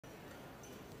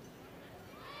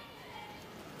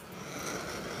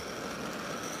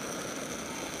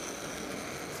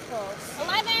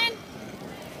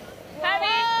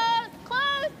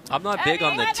I'm not big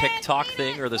on the TikTok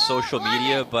thing or the social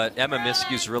media, but Emma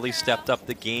Miskew's really stepped up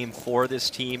the game for this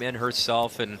team and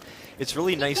herself, and it's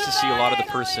really nice to see a lot of the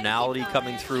personality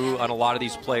coming through on a lot of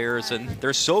these players, and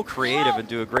they're so creative and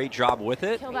do a great job with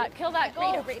it. Kill that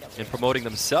goal. And promoting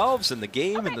themselves in the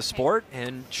game and the sport,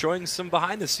 and showing some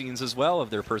behind the scenes as well of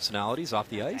their personalities off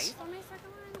the ice.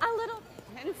 A little.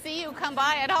 Didn't see you come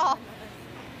by at all.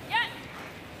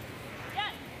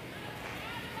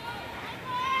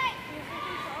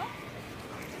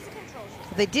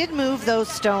 They did move those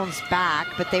stones back,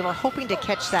 but they were hoping to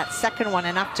catch that second one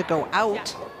enough to go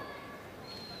out.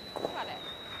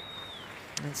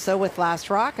 And so with last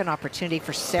rock, an opportunity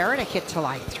for Sarah to hit to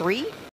line 3.